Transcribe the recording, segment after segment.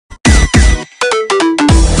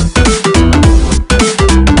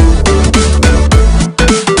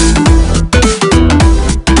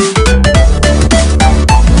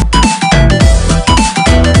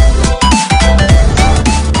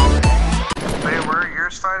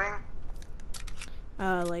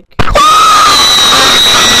like.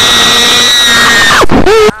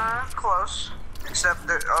 Close. Except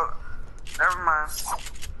that. Oh, never mind.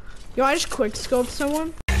 Yo, I just quick scoped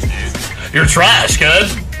someone. You're trash, kid.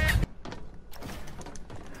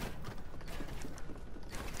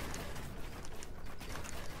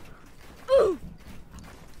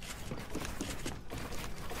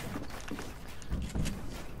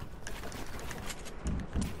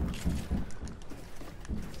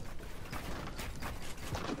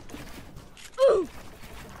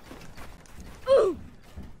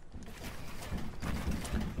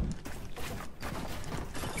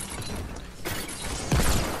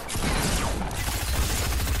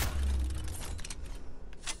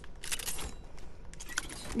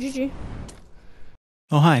 GG.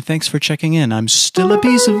 Oh, hi, thanks for checking in. I'm still a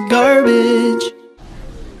piece of garbage.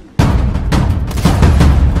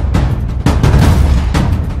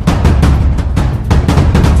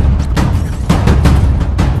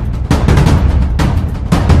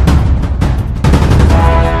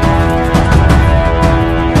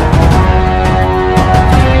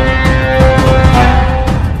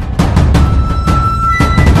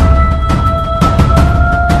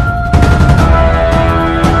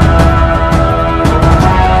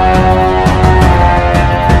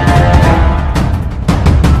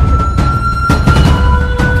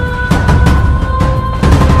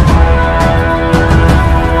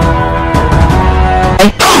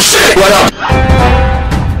 What up?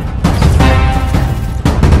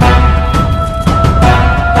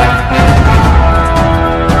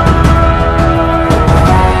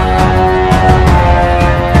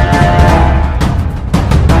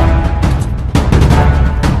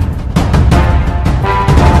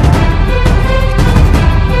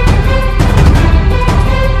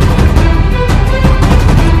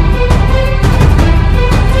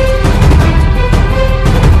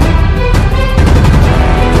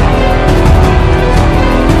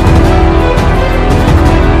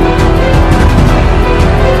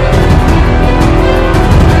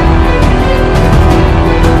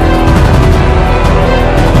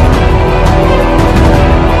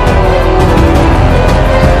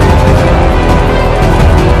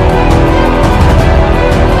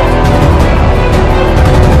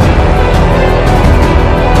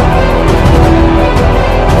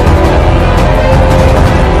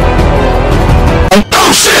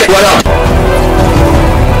 What up?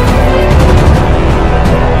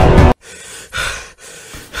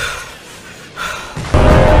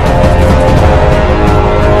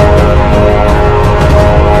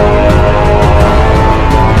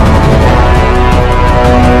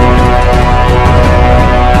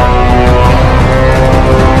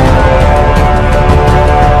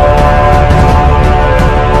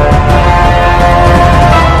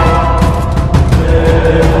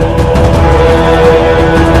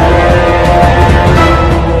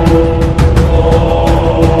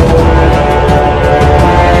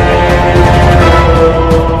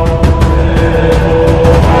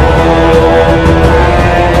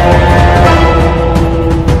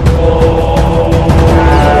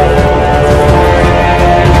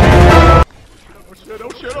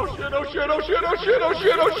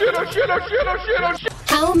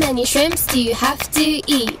 How many shrimps do you have to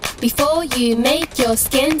eat before you make your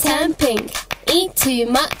skin turn pink? Eat too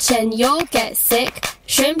much and you'll get sick.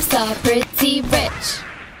 Shrimps are pretty rich.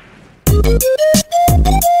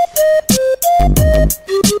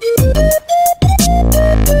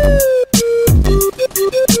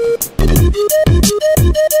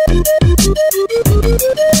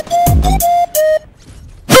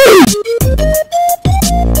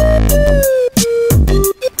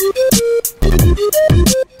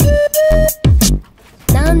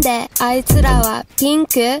なんであいつらはピン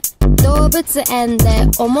ク？動物園で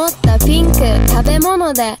思ったピンク食べ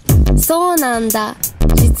物でそうなんだ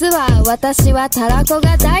実は私はたらこ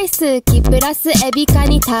が大好きプラスエビカ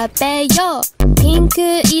ニ食べようピンク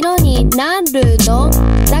色になるの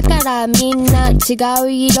だからみんな違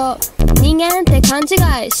う色人間って勘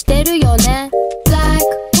違いしてるよね Black,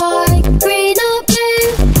 white, green or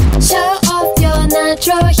blue Show off your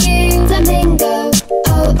natural hue Flamingo,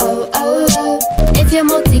 oh oh oh oh If you're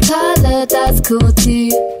multicolored that's cool too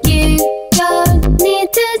You don't need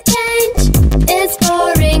to change It's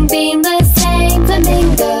boring being the same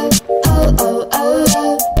Flamingo, oh oh oh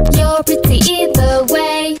oh You're pretty either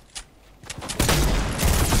way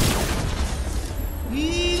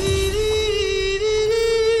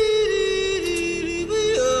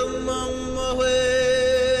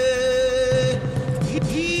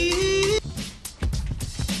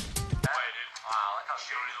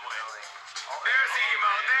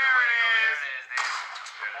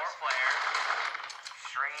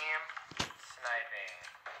Stream sniping.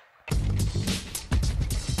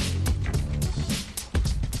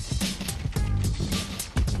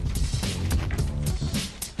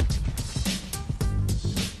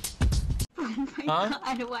 Oh my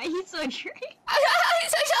god, why are you so drunk?